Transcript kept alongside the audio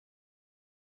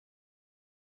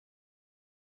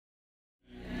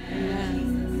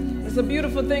It's a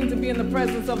beautiful thing to be in the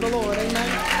presence of the Lord. Amen.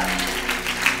 Amen.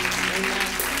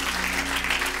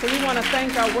 So we want to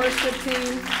thank our worship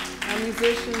team, our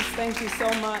musicians. Thank you so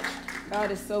much.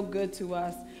 God is so good to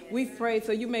us. We've prayed,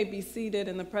 so you may be seated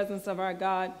in the presence of our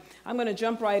God. I'm going to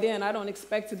jump right in. I don't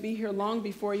expect to be here long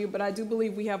before you, but I do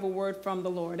believe we have a word from the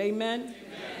Lord. Amen?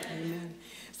 Amen. Amen.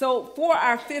 So for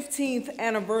our 15th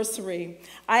anniversary,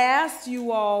 I asked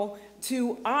you all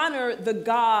to honor the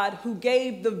God who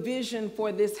gave the vision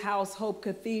for this house, Hope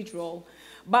Cathedral,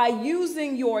 by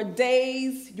using your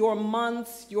days, your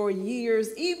months, your years,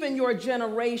 even your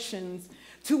generations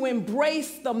to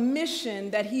embrace the mission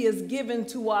that he has given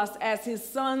to us as his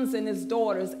sons and his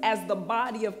daughters, as the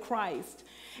body of Christ.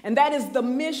 And that is the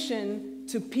mission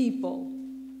to people.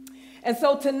 And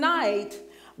so tonight,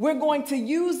 we're going to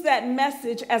use that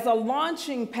message as a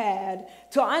launching pad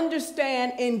to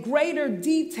understand in greater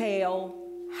detail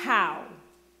how.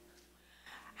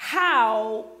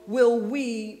 How will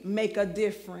we make a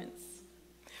difference?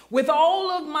 With all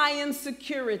of my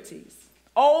insecurities,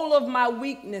 all of my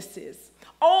weaknesses,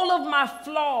 all of my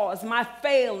flaws, my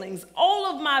failings, all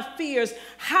of my fears,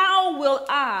 how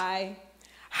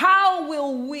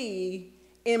will we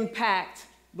impact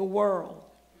the world?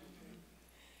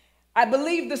 I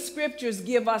believe the scriptures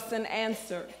give us an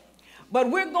answer, but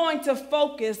we're going to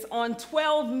focus on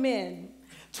 12 men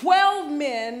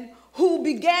who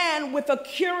began with a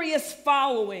curious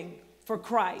following for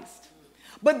Christ,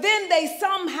 but then they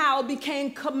somehow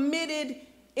became committed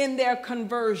in their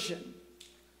conversion.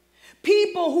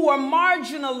 People who are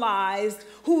marginalized,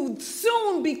 who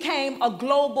soon became a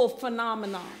global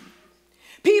phenomenon.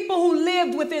 People who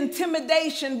lived with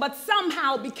intimidation, but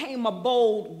somehow became a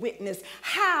bold witness.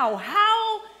 How?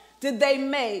 How did they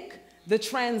make the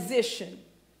transition?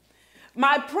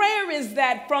 My prayer is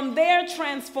that from their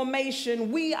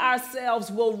transformation, we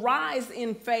ourselves will rise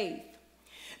in faith,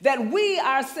 that we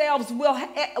ourselves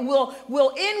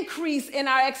will increase in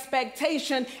our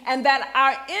expectation, and that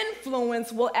our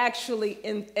influence will actually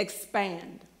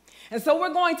expand. And so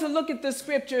we're going to look at the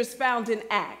scriptures found in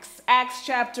Acts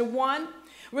chapter 1.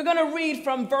 We're going to read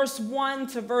from verse 1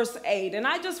 to verse 8. And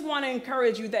I just want to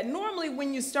encourage you that normally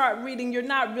when you start reading, you're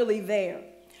not really there.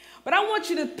 But I want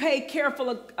you to pay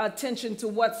careful attention to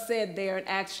what's said there in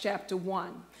Acts chapter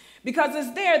 1, because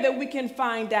it's there that we can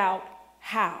find out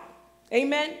how.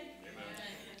 Amen? Amen.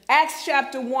 Acts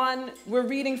chapter 1, we're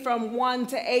reading from 1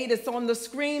 to 8. It's on the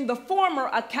screen. The former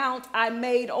account I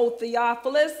made, O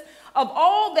Theophilus, of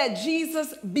all that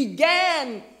Jesus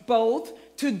began both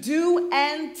to do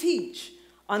and teach,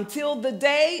 until the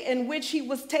day in which he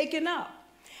was taken up,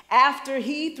 after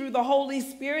he, through the Holy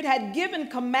Spirit, had given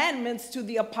commandments to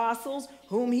the apostles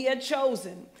whom he had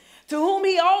chosen, to whom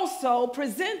he also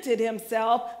presented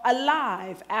himself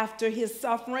alive after his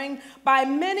suffering by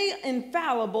many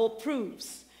infallible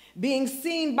proofs, being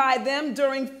seen by them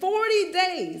during 40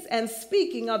 days, and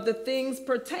speaking of the things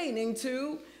pertaining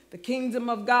to the kingdom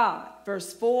of God.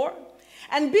 Verse 4.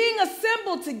 And being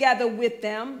assembled together with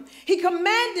them, he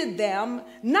commanded them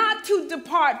not to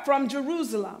depart from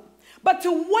Jerusalem, but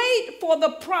to wait for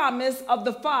the promise of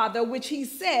the Father, which he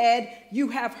said, you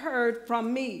have heard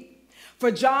from me.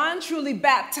 For John truly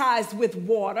baptized with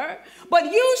water, but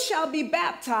you shall be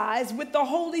baptized with the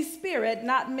Holy Spirit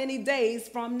not many days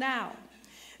from now.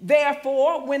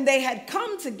 Therefore, when they had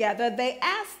come together, they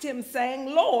asked him,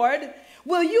 saying, Lord,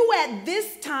 will you at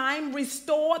this time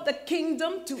restore the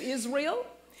kingdom to Israel?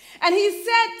 And he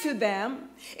said to them,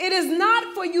 it is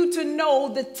not for you to know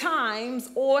the times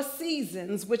or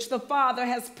seasons which the Father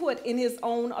has put in his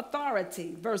own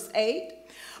authority. Verse 8,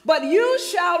 but you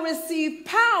shall receive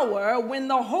power when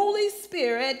the Holy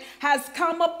Spirit has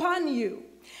come upon you,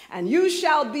 and you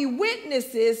shall be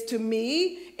witnesses to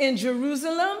me in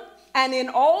Jerusalem and in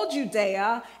all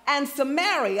Judea and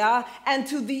Samaria and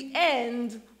to the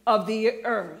end of the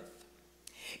earth.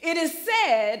 It is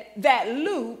said that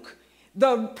Luke,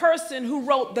 the person who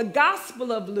wrote the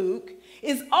Gospel of Luke,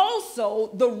 is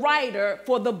also the writer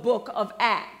for the book of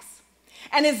Acts.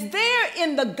 And it's there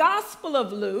in the Gospel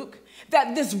of Luke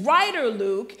that this writer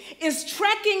Luke is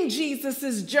trekking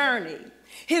Jesus's journey,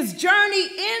 his journey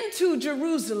into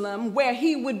Jerusalem, where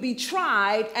he would be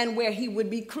tried and where he would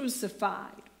be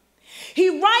crucified. He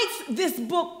writes this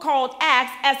book called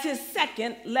Acts as his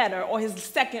second letter, or his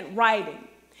second writing.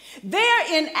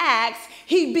 There in Acts,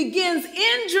 he begins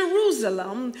in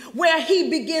Jerusalem, where he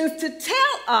begins to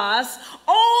tell us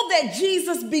all that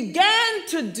Jesus began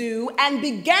to do and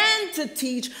began to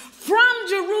teach from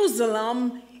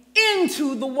Jerusalem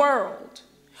into the world.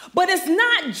 But it's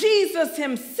not Jesus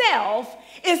himself,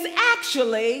 it's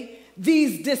actually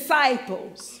these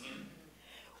disciples.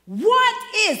 What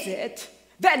is it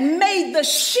that made the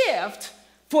shift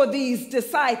for these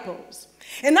disciples.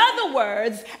 In other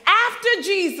words, after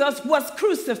Jesus was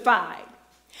crucified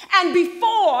and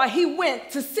before he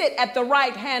went to sit at the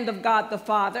right hand of God the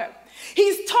Father,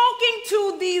 he's talking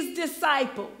to these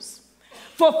disciples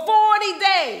for 40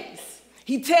 days.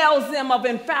 He tells them of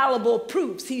infallible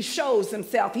proofs. He shows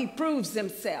himself. He proves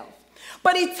himself.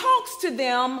 But he talks to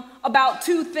them about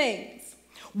two things.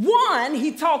 One,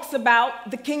 he talks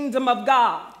about the kingdom of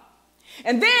God.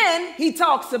 And then he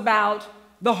talks about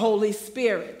the Holy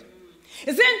Spirit.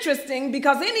 It's interesting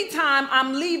because anytime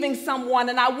I'm leaving someone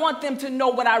and I want them to know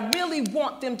what I really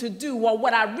want them to do or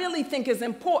what I really think is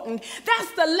important,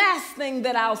 that's the last thing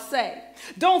that I'll say.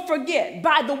 Don't forget,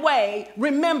 by the way,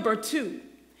 remember too.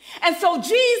 And so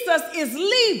Jesus is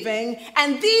leaving,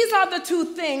 and these are the two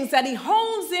things that he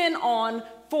hones in on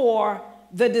for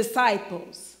the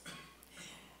disciples.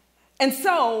 And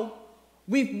so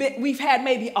we've had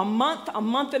maybe a month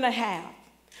and a half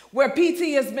where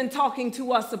PT has been talking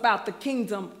to us about the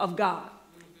kingdom of God.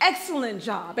 Excellent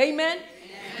job, amen?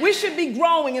 We should be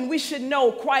growing and we should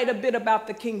know quite a bit about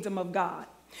the kingdom of God.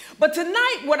 But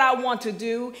tonight what I want to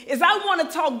do is I want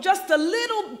to talk just a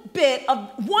little bit of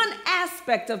one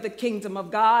aspect of the kingdom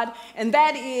of God, and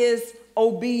that is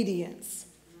obedience.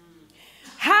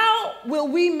 How will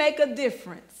we make a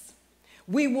difference?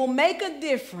 We will make a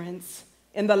difference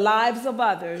in the lives of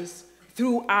others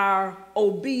through our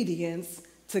obedience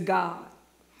to God.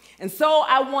 And so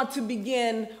I want to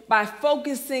begin by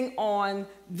focusing on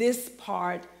this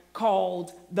part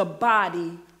called the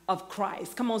body of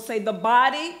Christ. Come on, say the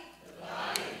body.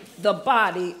 The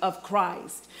body of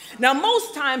Christ. Now,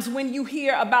 most times when you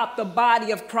hear about the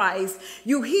body of Christ,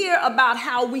 you hear about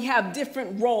how we have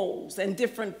different roles and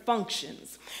different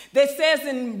functions. That says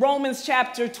in Romans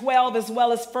chapter 12 as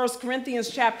well as 1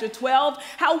 Corinthians chapter 12,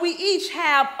 how we each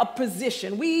have a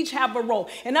position. We each have a role.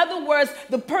 In other words,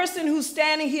 the person who's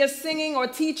standing here singing or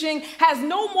teaching has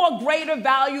no more greater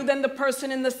value than the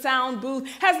person in the sound booth,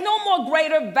 has no more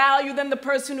greater value than the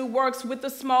person who works with the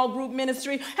small group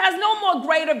ministry, has no more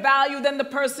greater value than the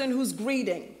person who's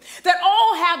greeting. That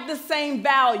all have the same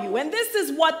value. And this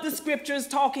is what the scripture is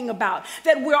talking about,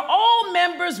 that we're all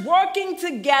members working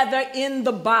together in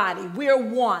the body. We're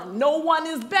one. No one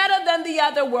is better than the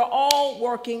other. We're all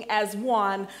working as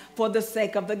one for the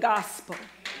sake of the gospel.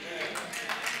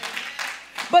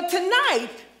 But tonight,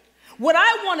 what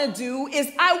I want to do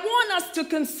is I want us to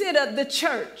consider the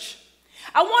church.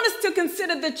 I want us to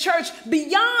consider the church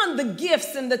beyond the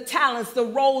gifts and the talents, the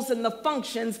roles and the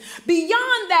functions,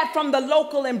 beyond that from the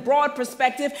local and broad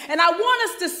perspective. And I want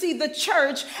us to see the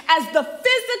church as the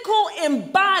physical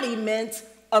embodiment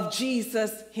of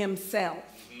Jesus himself.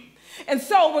 And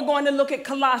so we're going to look at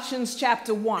Colossians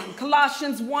chapter 1.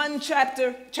 Colossians 1,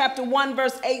 chapter 1,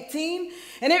 verse 18.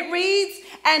 And it reads,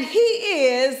 "And he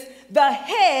is the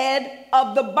head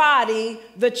of the body,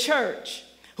 the church,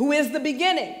 who is the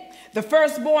beginning, the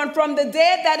firstborn from the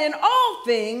dead, that in all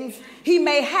things he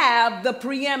may have the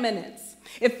preeminence."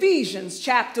 Ephesians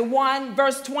chapter 1,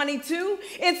 verse 22,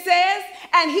 it says,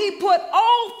 "And he put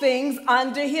all things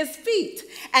under his feet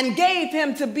and gave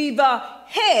him to be the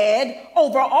head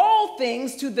over all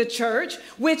things to the church,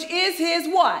 which is his"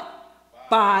 what?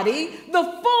 Body,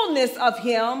 the fullness of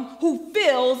him who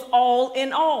fills all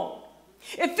in all.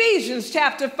 Ephesians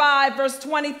chapter 5, verse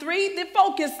 23, the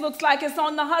focus looks like it's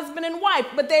on the husband and wife,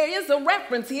 but there is a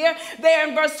reference here. There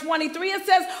in verse 23, it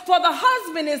says, "For the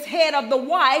husband is head of the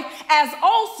wife, as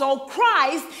also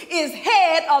Christ is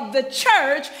head of the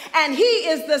church, and he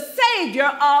is the Savior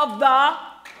of the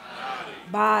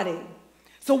body."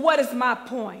 So what is my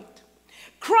point?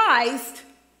 Christ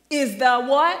is the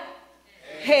what?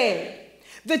 Head.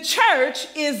 The church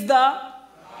is the body.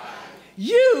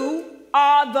 You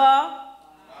are the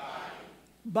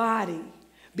body,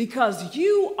 because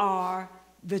you are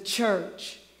the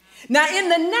church. Now, in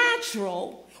the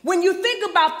natural, when you think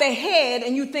about the head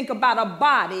and you think about a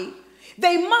body,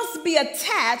 they must be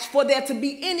attached for there to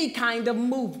be any kind of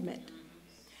movement.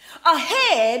 A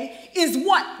head is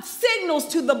what signals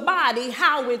to the body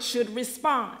how it should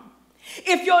respond.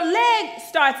 If your leg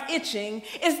starts itching,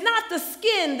 it's not the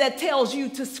skin that tells you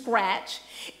to scratch.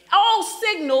 All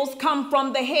signals come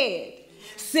from the head.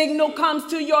 Signal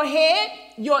comes to your head,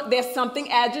 there's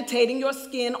something agitating your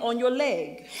skin on your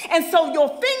leg. And so your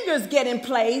fingers get in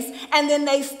place, and then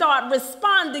they start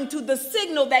responding to the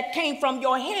signal that came from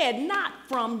your head, not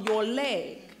from your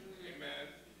leg. Amen.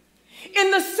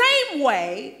 In the same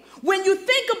way, when you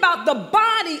think about the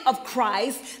body of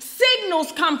Christ,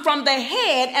 signals come from the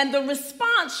head, and the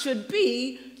response should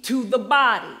be to the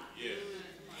body. Yes.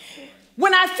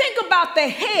 when I think about the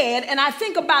head and I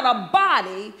think about a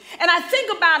body and I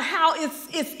think about how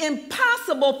it's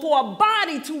impossible for a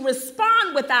body to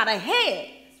respond without a head.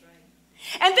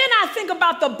 And then I think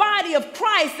about the body of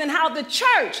Christ and how the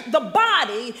church, the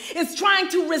body, is trying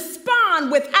to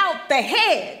respond without the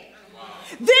head.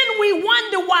 Then we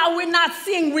wonder why we're not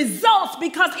seeing results,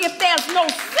 because if there's no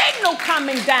signal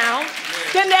coming down,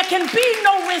 then there can be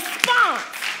no response.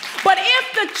 But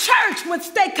if the church would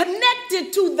stay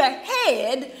connected to the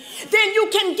head, then you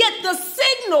can get the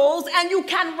signals and you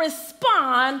can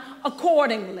respond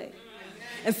accordingly.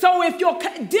 And so if you're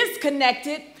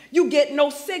disconnected, you get no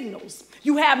signals.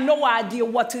 You have no idea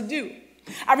what to do.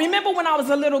 I remember when I was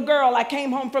a little girl, I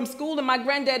came home from school and my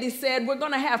granddaddy said, "We're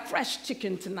going to have fresh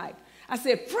chicken tonight." I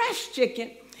said, "Fresh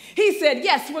chicken?" He said,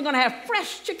 "Yes, we're going to have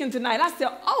fresh chicken tonight." I said,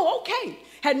 "Oh, okay."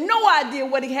 Had no idea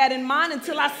what he had in mind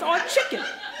until I saw a chicken.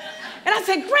 And I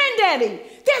said, "Granddaddy,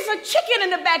 there's a chicken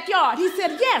in the backyard." He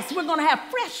said, "Yes, we're going to have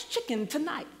fresh chicken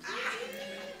tonight."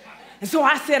 And so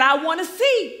I said, "I want to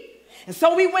see." And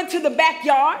so we went to the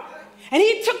backyard and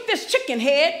he took this chicken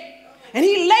head and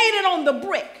he laid it on the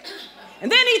brick. And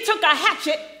then he took a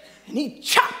hatchet and he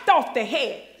chopped off the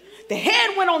head. The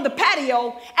head went on the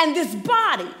patio, and this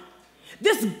body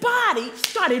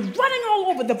started running all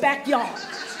over the backyard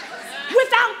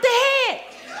without the head.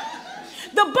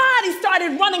 The body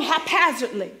started running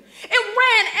haphazardly. It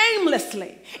ran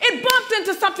aimlessly. It bumped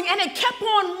into something, and it kept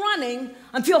on running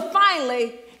until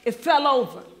finally it fell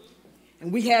over.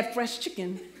 And we had fresh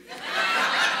chicken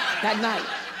that night.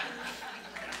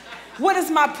 What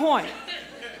is my point?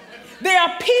 There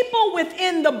are people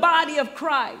within the body of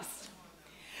Christ.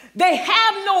 They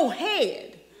have no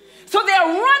head. So they're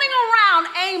running around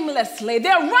aimlessly.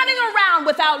 They're running around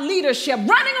without leadership,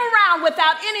 running around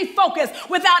without any focus,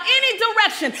 without any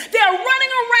direction. They're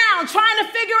running around trying to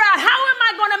figure out, how am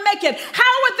I going to make it? How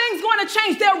are things going to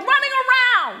change? They're running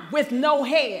around with no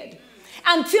head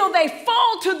until they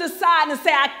fall to the side and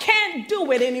say, "I can't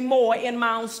do it anymore in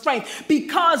my own strength,"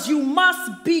 because you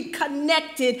must be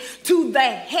connected to the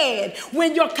head.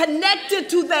 When you're connected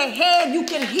to the head, you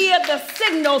can hear the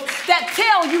signals that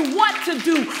tell you what to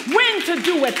do, when to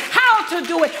do it, how to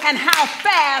do it, and how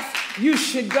fast you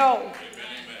should go.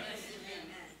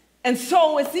 And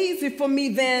so it's easy for me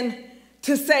then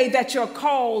to say that you're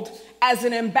called as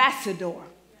an ambassador.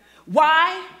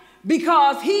 Why?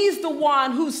 Because he's the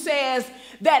one who says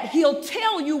that he'll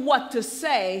tell you what to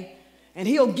say and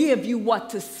he'll give you what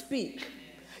to speak.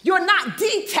 You're not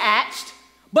detached,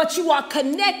 but you are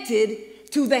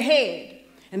connected to the head.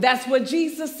 And that's what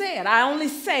Jesus said. "I only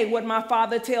say what my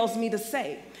Father tells me to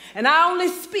say, and I only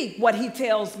speak what he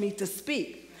tells me to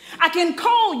speak." I can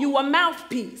call you a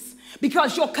mouthpiece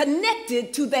because you're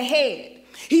connected to the head.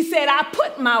 He said, "I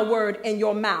put my word in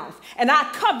your mouth, and I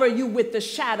cover you with the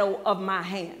shadow of my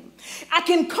hand." I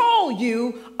can call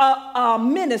you a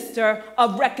minister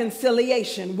of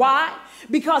reconciliation. Why?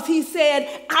 Because he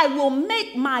said, "I will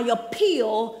make my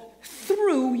appeal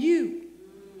through you."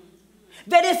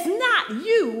 That it's not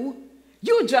you,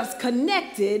 you're just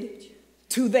connected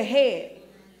to the head.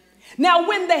 Now,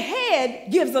 when the head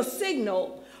gives a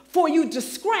signal for you to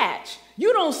scratch,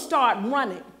 you don't start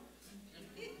running.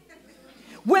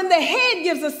 When the head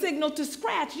gives a signal to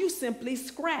scratch, you simply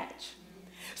scratch.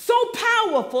 So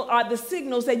powerful are the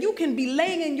signals that you can be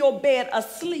laying in your bed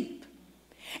asleep,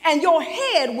 and your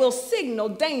head will signal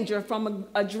danger from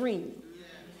a dream.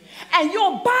 And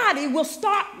your body will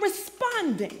start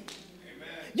responding.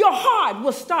 Your heart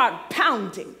will start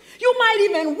pounding. You might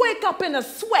even wake up in a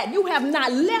sweat. You have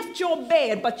not left your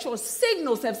bed, but your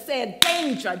signals have said,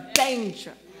 "Danger,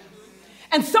 danger."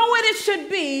 And so it should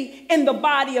be in the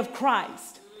body of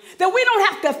Christ, that we don't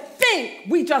have to think,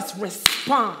 we just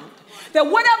respond. That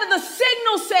whatever the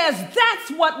signal says,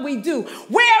 that's what we do.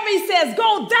 Wherever he says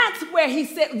go, that's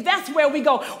where we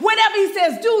go. Whatever he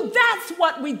says do, that's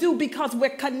what we do, because we're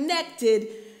connected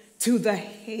to the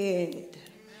head.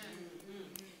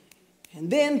 And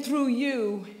then through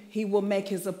you, he will make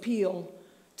his appeal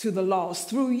to the lost.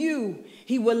 Through you,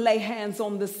 he will lay hands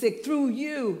on the sick. Through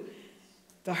you,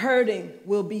 the hurting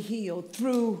will be healed.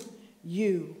 Through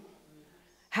you.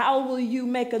 How will you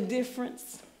make a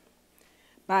difference?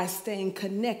 By staying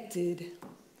connected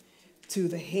to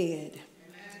the head.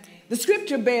 The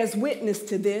scripture bears witness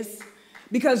to this,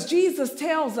 because Jesus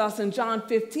tells us in John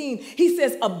 15, he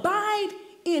says, "Abide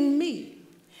in me,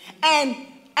 and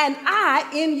I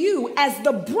in you, as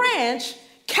the branch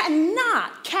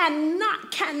cannot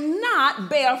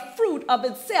bear fruit of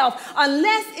itself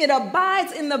unless it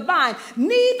abides in the vine.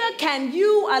 Neither can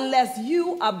you unless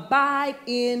you abide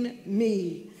in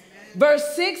me."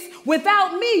 Verse 6,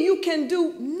 "Without me you can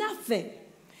do nothing."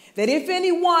 that if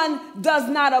anyone does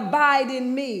not abide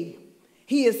in me,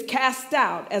 he is cast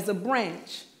out as a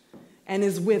branch and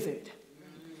is withered.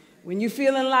 When you're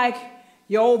feeling like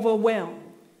you're overwhelmed,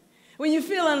 when you're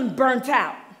feeling burnt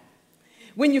out,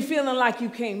 when you're feeling like you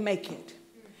can't make it,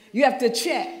 you have to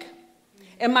check.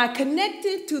 Am I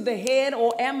connected to the head,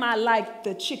 or am I like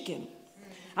the chicken?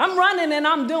 I'm running and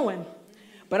I'm doing,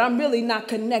 but I'm really not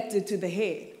connected to the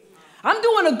head. I'm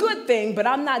doing a good thing, but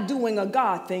I'm not doing a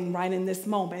God thing right in this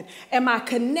moment. Am I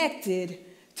connected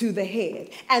to the head?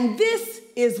 And this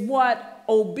is what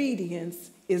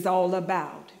obedience is all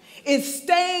about. It's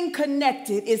staying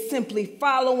connected. It's simply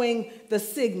following the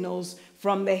signals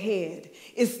from the head.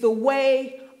 It's the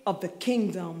way of the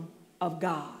kingdom of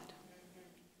God.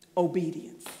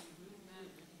 Obedience.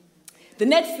 The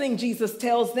next thing Jesus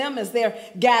tells them as they're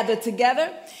gathered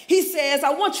together, he says,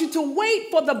 I want you to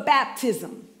wait for the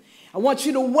baptism. I want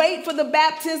you to wait for the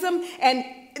baptism, and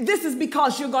this is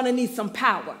because you're going to need some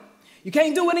power. You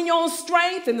can't do it in your own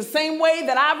strength. In the same way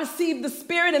that I received the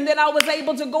Spirit and then I was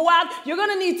able to go out, you're going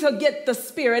to need to get the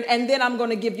Spirit, and then I'm going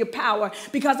to give you power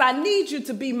because I need you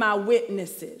to be my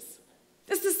witnesses.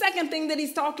 That's the second thing that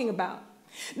he's talking about.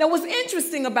 Now, what's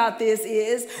interesting about this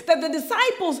is that the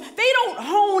disciples, they don't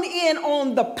hone in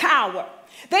on the power.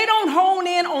 They don't hone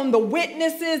in on the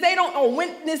witnesses. They don't on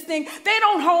witnessing. They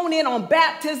don't hone in on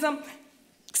baptism.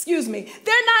 Excuse me.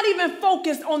 They're not even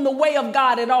focused on the way of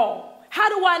God at all. How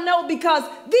do I know? Because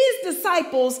these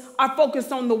disciples are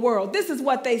focused on the world. This is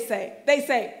what they say. They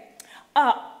say,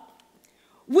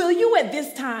 will you at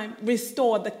this time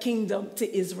restore the kingdom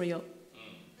to Israel?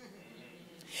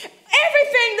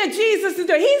 Everything that Jesus is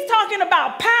doing, he's talking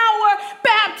about power,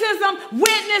 baptism,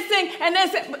 witnessing, and then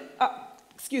say,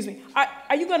 excuse me,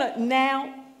 are you going to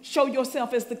now show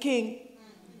yourself as the king?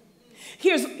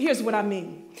 Here's what I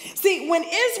mean. See, when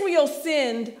Israel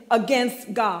sinned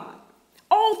against God,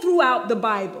 all throughout the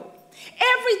Bible,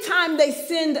 every time they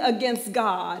sinned against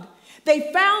God,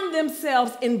 they found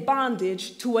themselves in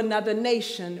bondage to another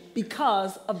nation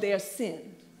because of their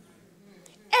sin.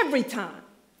 Every time.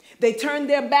 They turned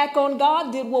their back on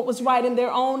God, did what was right in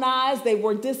their own eyes. They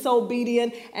were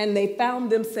disobedient, and they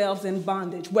found themselves in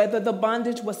bondage. Whether the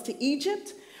bondage was to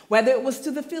Egypt, whether it was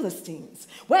to the Philistines,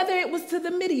 whether it was to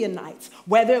the Midianites,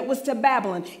 whether it was to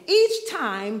Babylon. Each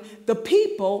time the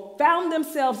people found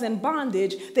themselves in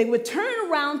bondage, they would turn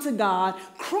around to God,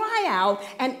 cry out,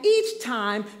 and each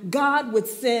time God would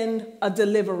send a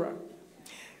deliverer.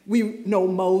 We know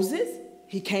Moses,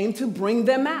 he came to bring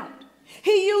them out.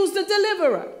 He used a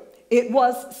deliverer. It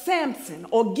was Samson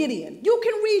or Gideon. You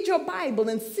can read your Bible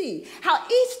and see how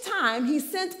each time he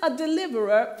sent a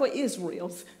deliverer for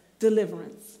Israel's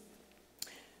deliverance.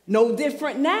 No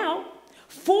different now.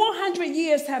 400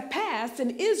 years have passed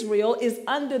and Israel is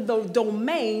under the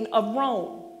domain of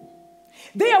Rome.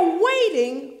 They are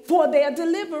waiting for their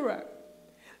deliverer.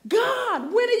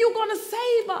 God, when are you going to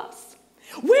save us?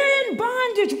 We're in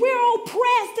bondage. We're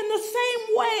oppressed in the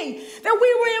same way that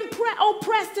we were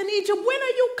oppressed in Egypt. When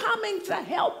are you coming to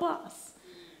help us?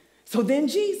 So then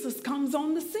Jesus comes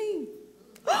on the scene.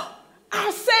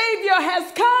 Our Savior has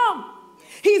come.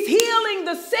 He's healing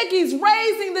the sick. He's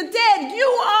raising the dead. You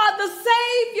are the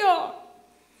Savior.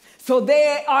 So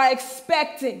they are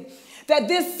expecting that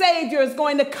this Savior is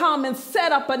going to come and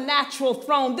set up a natural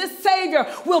throne. This Savior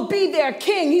will be their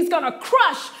king. He's going to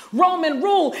crush Roman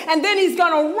rule, and then he's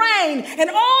going to reign, and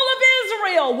all of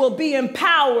Israel will be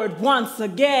empowered once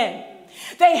again.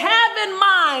 They have in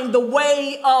mind the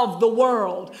way of the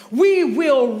world. We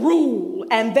will rule,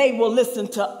 and they will listen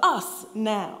to us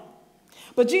now.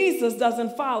 But Jesus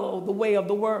doesn't follow the way of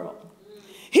the world.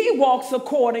 He walks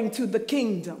according to the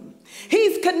kingdom.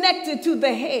 He's connected to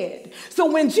the head.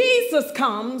 So when Jesus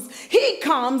comes, he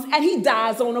comes and he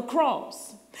dies on a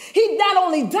cross. He not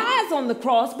only dies on the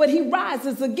cross, but he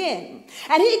rises again.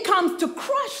 And he comes to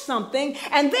crush something,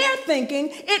 and they're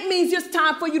thinking it means it's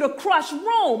time for you to crush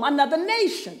Rome, another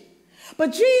nation.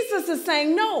 But Jesus is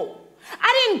saying, no,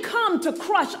 I didn't come to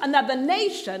crush another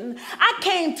nation. I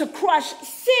came to crush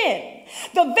sin,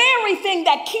 the very thing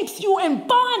that keeps you in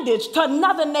bondage to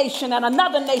another nation and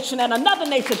another nation and another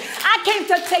nation. I came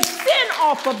to take sin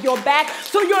off of your back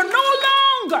so you're no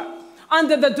longer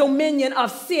under the dominion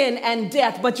of sin and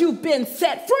death, but you've been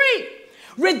set free,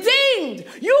 redeemed.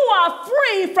 You are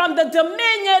free from the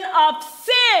dominion of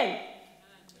sin.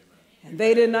 And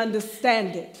they didn't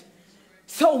understand it.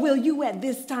 So will you at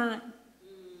this time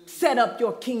set up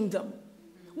your kingdom?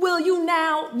 Will you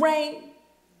now reign?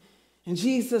 And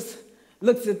Jesus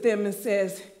looks at them and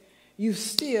says, you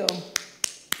still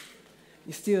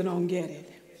don't get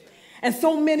it. And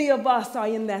so many of us are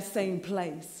in that same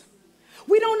place.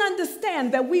 We don't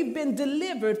understand that we've been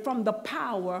delivered from the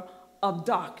power of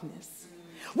darkness.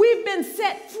 We've been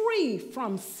set free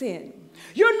from sin.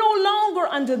 You're no longer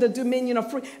under the dominion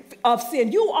of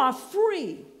sin. You are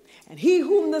free. And he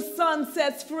whom the Son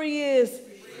sets free is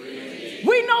free.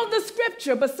 We know the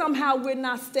scripture, but somehow we're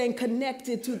not staying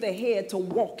connected to the head to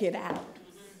walk it out.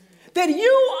 That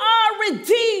you are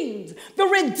redeemed, the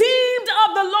redeemed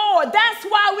of the Lord. That's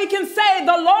why we can say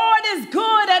the Lord is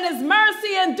good and his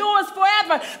mercy endures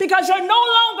forever, because you're no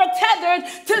longer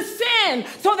tethered to sin,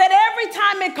 so that every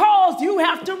time it calls, you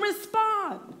have to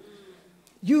respond.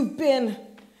 You've been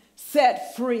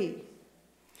set free.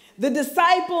 The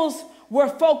disciples were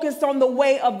focused on the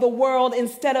way of the world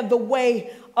instead of the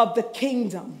way of the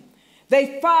kingdom.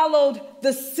 They followed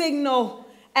the signal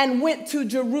and went to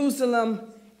Jerusalem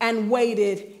and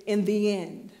waited in the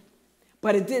end.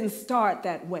 But it didn't start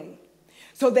that way.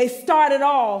 So they started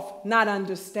off not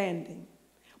understanding.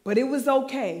 But it was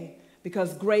okay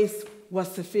because grace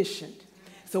was sufficient.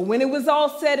 So when it was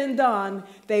all said and done,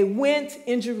 they went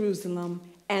in Jerusalem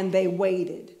and they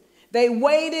waited. They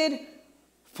waited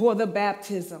for the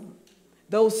baptism.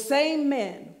 Those same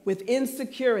men with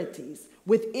insecurities,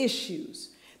 with issues,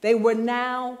 they were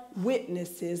now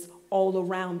witnesses all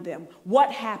around them.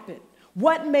 What happened?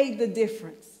 What made the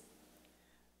difference?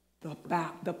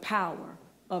 The power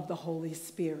of the Holy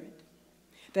Spirit.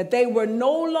 That they were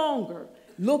no longer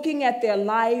looking at their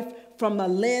life from a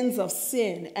lens of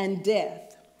sin and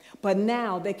death, but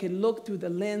now they could look through the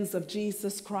lens of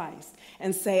Jesus Christ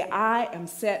and say, I am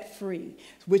set free,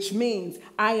 which means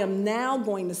I am now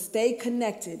going to stay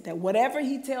connected, that whatever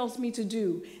he tells me to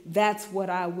do, that's what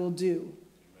I will do.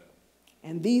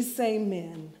 And these same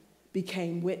men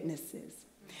became witnesses.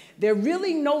 They're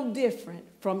really no different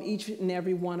from each and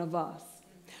every one of us.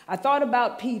 I thought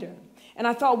about Peter, and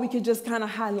I thought we could just kind of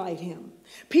highlight him.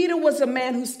 Peter was a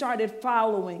man who started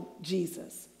following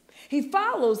Jesus. He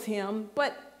follows him,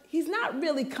 but he's not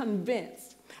really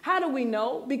convinced. How do we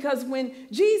know? Because when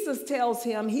Jesus tells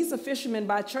him, he's a fisherman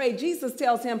by trade, Jesus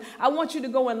tells him, I want you to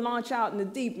go and launch out in the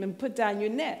deep and put down your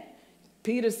net.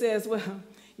 Peter says, well,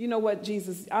 you know what,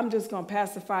 Jesus, I'm just going to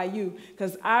pacify you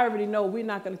because I already know we're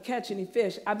not going to catch any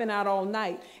fish. I've been out all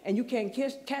night, and you can't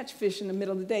catch fish in the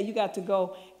middle of the day. You got to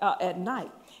go at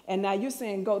night. And now you're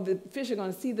saying, go, the fish are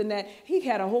going to see the net. He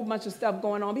had a whole bunch of stuff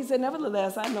going on. He said,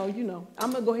 nevertheless, I know,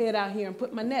 I'm going to go ahead out here and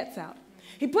put my nets out.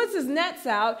 He puts his nets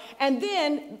out, and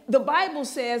then the Bible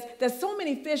says that so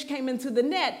many fish came into the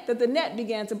net that the net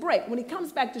began to break. When he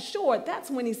comes back to shore, that's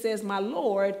when he says, my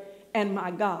Lord and my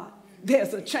God.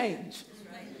 There's a change.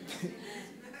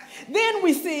 Then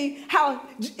we see how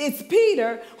it's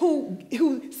Peter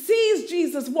who sees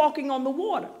Jesus walking on the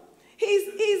water.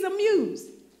 He's amused.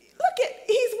 Look at,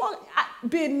 he's walking.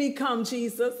 Bid me come,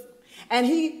 Jesus. And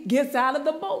he gets out of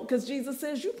the boat because Jesus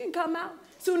says, you can come out.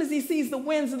 As soon as he sees the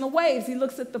winds and the waves, he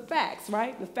looks at the facts,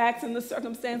 right? The facts and the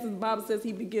circumstances. The Bible says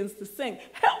he begins to sing,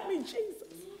 help me,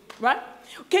 Jesus, right?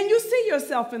 Can you see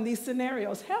yourself in these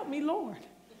scenarios? Help me, Lord.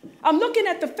 I'm looking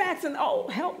at the facts and, oh,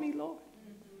 help me, Lord.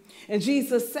 And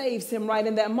Jesus saves him right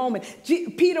in that moment.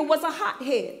 Peter was a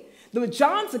hothead.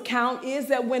 John's account is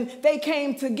that when they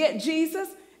came to get Jesus,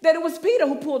 that it was Peter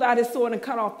who pulled out his sword and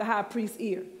cut off the high priest's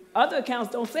ear. Other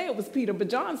accounts don't say it was Peter, but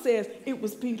John says it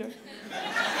was Peter.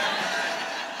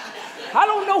 I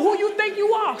don't know who you think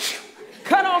you are.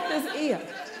 Cut off his ear.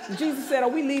 And Jesus said, are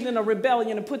we leading a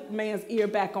rebellion and put the man's ear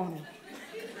back on him?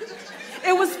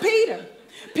 It was Peter.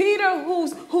 Peter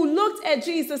who looked at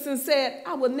Jesus and said,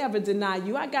 I will never deny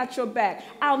you. I got your back.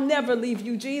 I'll never leave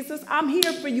you, Jesus. I'm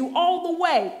here for you all the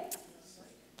way.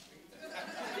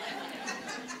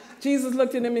 Jesus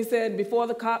looked at him and said, before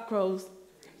the cock crows,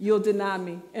 you'll deny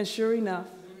me. And sure enough,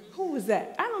 who was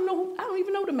that? I don't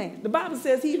even know the man. The Bible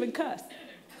says he even cussed.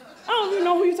 I don't even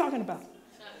know who you're talking about.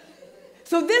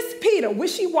 So this Peter,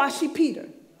 wishy-washy Peter,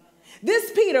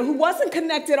 this Peter who wasn't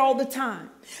connected all the time,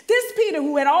 this Peter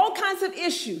who had all kinds of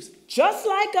issues, just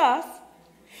like us,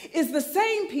 is the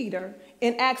same Peter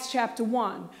in Acts chapter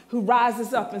 1 who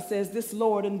rises up and says, this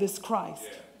Lord and this Christ.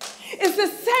 It's the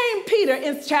same Peter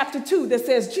in chapter 2 that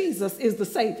says Jesus is the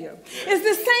Savior. It's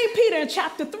the same Peter in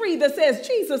chapter 3 that says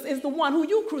Jesus is the one who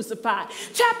you crucified.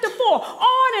 Chapter 4,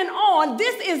 on and on.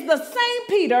 This is the same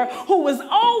Peter who was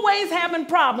always having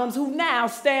problems, who now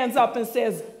stands up and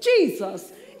says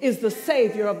Jesus is the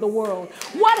Savior of the world.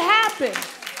 What happened?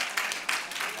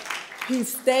 He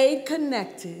stayed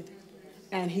connected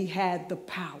and he had the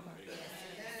power.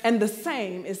 And the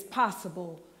same is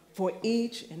possible for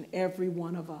each and every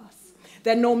one of us.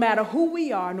 That no matter who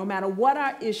we are, no matter what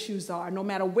our issues are, no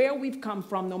matter where we've come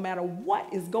from, no matter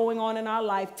what is going on in our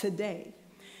life today,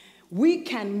 We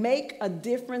can make a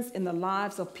difference in the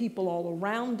lives of people all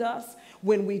around us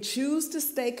when we choose to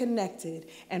stay connected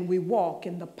and we walk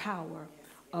in the power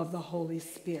of the Holy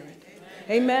Spirit.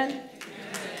 Amen? Amen.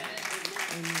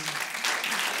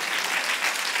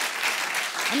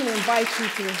 I'm going to invite you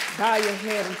to bow your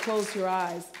head and close your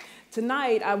eyes.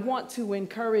 Tonight, I want to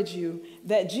encourage you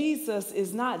that Jesus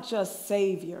is not just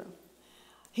Savior.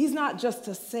 He's not just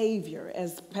a Savior,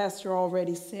 as Pastor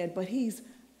already said, but He's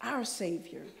our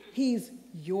Savior. He's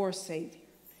your Savior.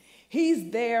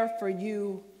 He's there for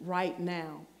you right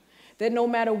now. That no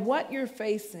matter what you're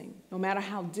facing, no matter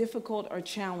how difficult or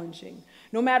challenging,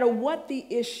 no matter what the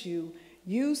issue,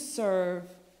 you serve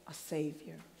a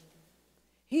Savior.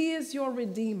 He is your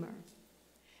Redeemer,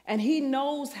 and He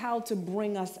knows how to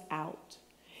bring us out.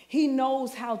 He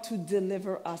knows how to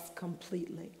deliver us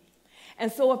completely.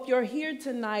 And so if you're here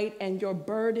tonight and you're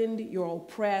burdened, you're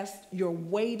oppressed, you're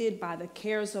weighted by the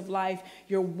cares of life,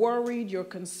 you're worried, you're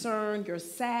concerned, you're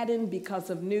saddened because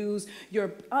of news,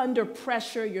 you're under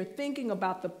pressure, you're thinking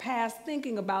about the past,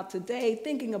 thinking about today,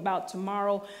 thinking about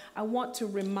tomorrow, I want to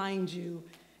remind you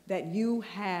that you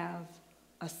have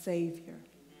a Savior.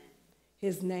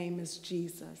 His name is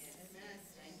Jesus.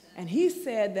 And He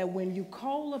said that when you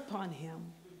call upon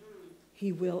Him,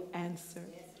 He will answer.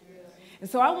 And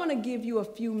so I want to give you a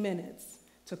few minutes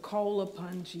to call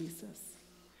upon Jesus,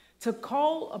 to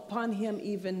call upon Him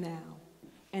even now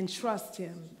and trust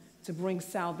Him to bring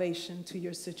salvation to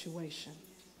your situation.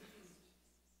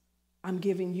 I'm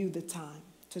giving you the time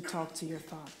to talk to your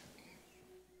Father.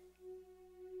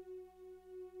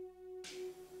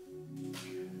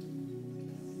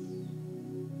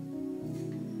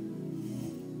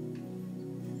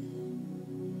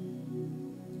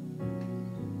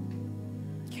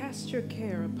 Cast your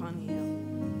care upon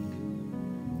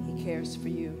Him. He cares for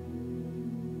you.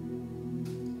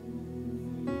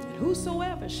 And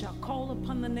whosoever shall call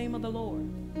upon the name of the Lord,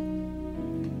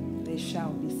 they shall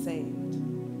be saved.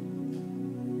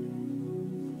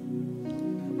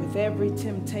 With every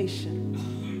temptation,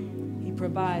 He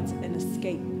provides an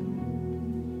escape.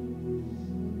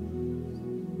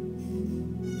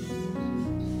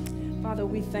 Father,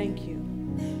 we thank you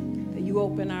that you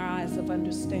open our eyes of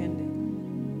understanding.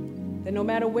 That no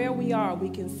matter where we are, we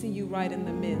can see you right in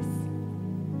the midst.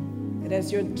 That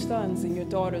as your sons and your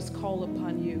daughters call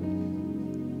upon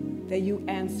you, that you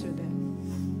answer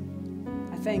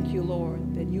them. I thank you,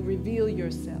 Lord, that you reveal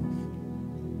yourself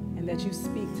and that you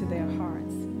speak to their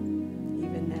hearts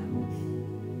even now.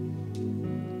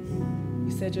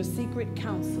 You said your secret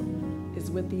counsel is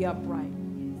with the upright.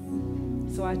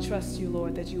 So I trust you,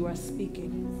 Lord, that you are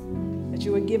speaking, that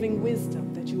you are giving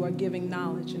wisdom, that you are giving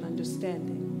knowledge and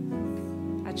understanding.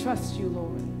 I trust you,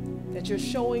 Lord, that you're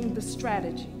showing the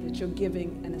strategy, that you're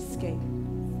giving an escape.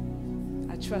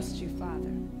 I trust you,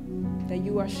 Father, that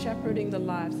you are shepherding the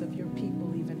lives of your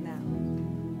people even now.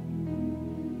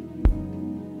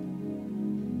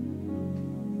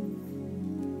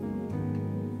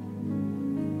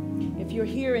 If you're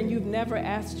here and you've never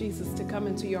asked Jesus to come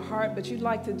into your heart, but you'd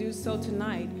like to do so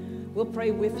tonight, we'll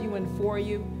pray with you and for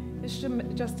you. It's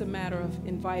just a matter of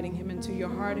inviting Him into your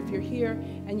heart. If you're here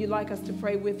and you'd like us to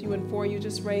pray with you and for you,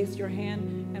 just raise your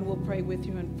hand and we'll pray with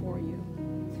you and for you.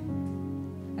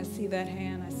 I see that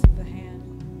hand. I see the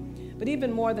hand. But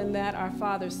even more than that, our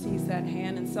Father sees that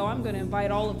hand. And so I'm going to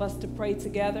invite all of us to pray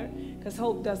together because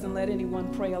hope doesn't let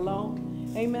anyone pray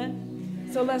alone. Amen?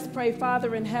 So let's pray.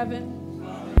 Father in heaven,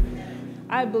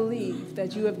 I believe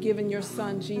that you have given your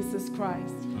Son, Jesus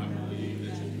Christ,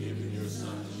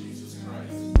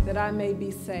 that I may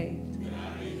be saved.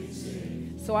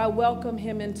 So I welcome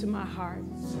Him into my heart.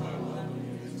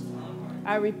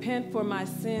 I repent for my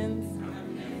sins.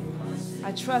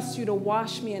 I trust you to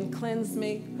wash me and cleanse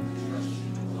me.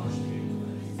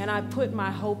 And I put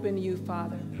my hope in you,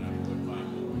 Father.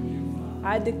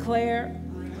 I declare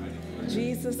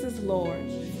Jesus is Lord,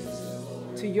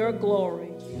 to your glory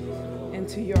and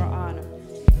to your honor.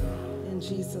 In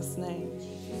Jesus' name.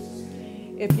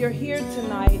 If you're here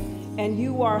tonight and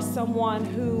you are someone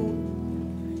who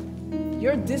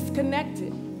you're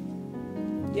disconnected,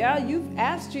 yeah, you've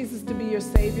asked Jesus to be your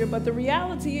Savior, but the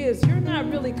reality is you're not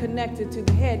really connected to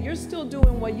the head. You're still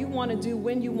doing what you want to do,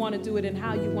 when you want to do it, and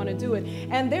how you want to do it.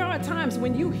 And there are times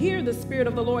when you hear the Spirit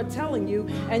of the Lord telling you,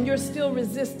 and you're still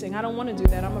resisting. I don't want to do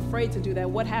that. I'm afraid to do that.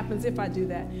 What happens if I do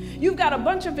that? You've got a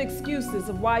bunch of excuses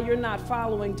of why you're not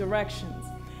following directions.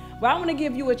 But I want to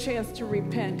give you a chance to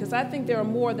repent, because I think there are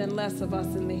more than less of us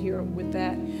in here with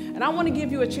that. And I want to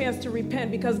give you a chance to repent,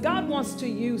 because God wants to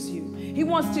use you. He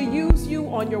wants to use you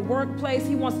on your workplace.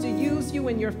 He wants to use you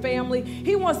in your family.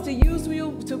 He wants to use you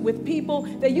with people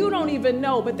that you don't even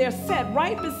know, but they're set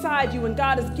right beside you, and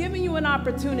God is giving you an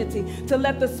opportunity to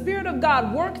let the Spirit of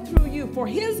God work through you for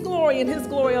His glory and His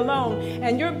glory alone.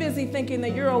 And you're busy thinking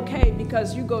that you're okay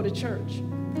because you go to church.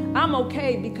 I'm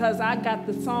okay because I got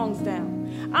the songs down.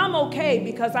 I'm okay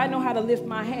because I know how to lift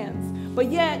my hands.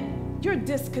 But yet, you're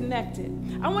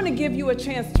disconnected. I want to give you a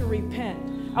chance to repent.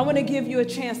 I want to give you a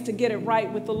chance to get it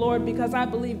right with the Lord, because I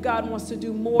believe God wants to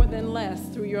do more than less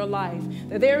through your life.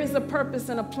 That there is a purpose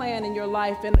and a plan in your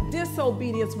life, and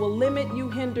disobedience will limit you,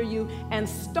 hinder you, and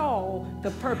stall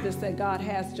the purpose that God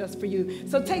has just for you.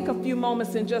 So take a few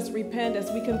moments and just repent as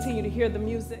we continue to hear the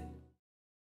music.